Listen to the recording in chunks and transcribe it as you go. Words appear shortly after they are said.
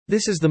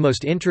This is the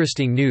most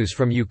interesting news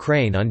from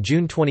Ukraine on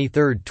June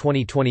 23,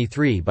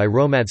 2023 by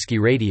Hromadske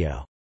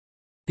Radio.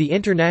 The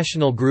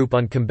International Group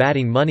on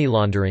Combating Money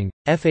Laundering,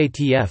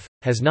 FATF,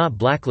 has not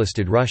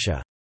blacklisted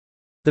Russia.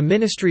 The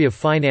Ministry of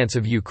Finance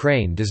of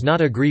Ukraine does not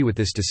agree with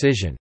this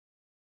decision.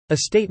 A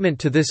statement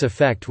to this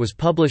effect was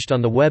published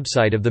on the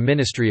website of the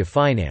Ministry of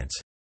Finance.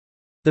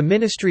 The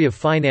Ministry of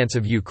Finance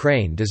of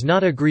Ukraine does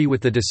not agree with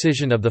the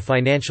decision of the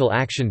Financial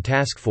Action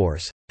Task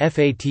Force,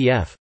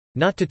 FATF,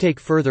 not to take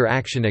further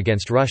action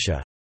against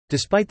Russia.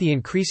 Despite the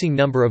increasing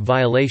number of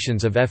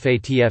violations of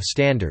FATF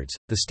standards,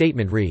 the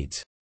statement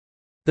reads.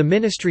 The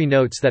ministry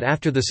notes that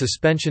after the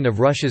suspension of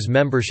Russia's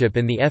membership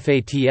in the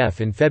FATF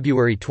in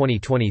February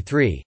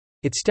 2023,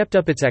 it stepped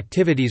up its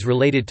activities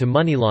related to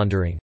money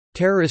laundering,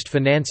 terrorist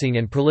financing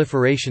and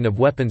proliferation of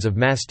weapons of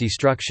mass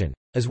destruction,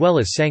 as well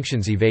as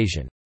sanctions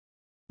evasion.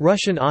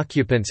 Russian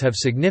occupants have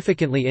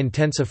significantly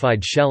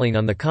intensified shelling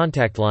on the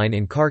contact line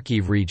in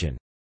Kharkiv region.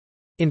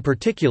 In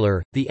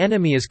particular, the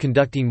enemy is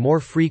conducting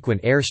more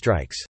frequent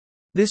airstrikes.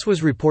 This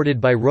was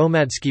reported by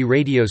Hromadske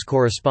Radio's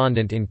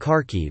correspondent in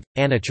Kharkiv,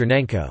 Anna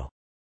Chernenko.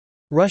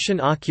 Russian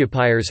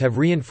occupiers have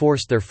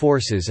reinforced their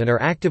forces and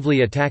are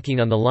actively attacking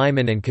on the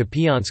Lyman and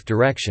Kupiansk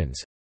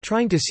directions,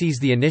 trying to seize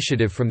the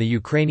initiative from the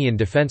Ukrainian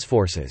defense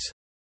forces.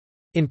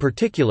 In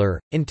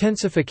particular,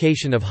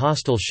 intensification of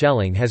hostile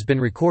shelling has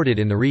been recorded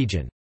in the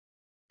region.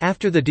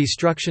 After the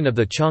destruction of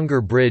the Chongar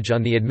Bridge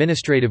on the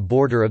administrative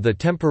border of the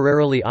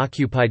temporarily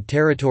occupied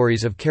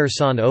territories of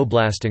Kherson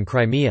Oblast and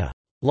Crimea,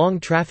 long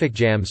traffic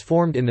jams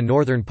formed in the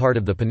northern part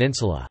of the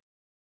peninsula.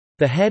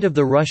 The head of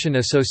the Russian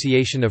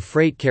Association of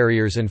Freight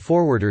Carriers and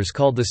Forwarders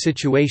called the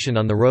situation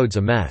on the roads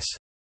a mess.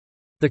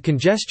 The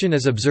congestion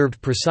is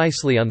observed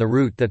precisely on the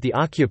route that the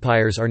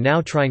occupiers are now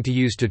trying to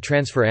use to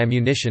transfer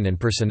ammunition and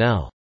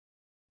personnel.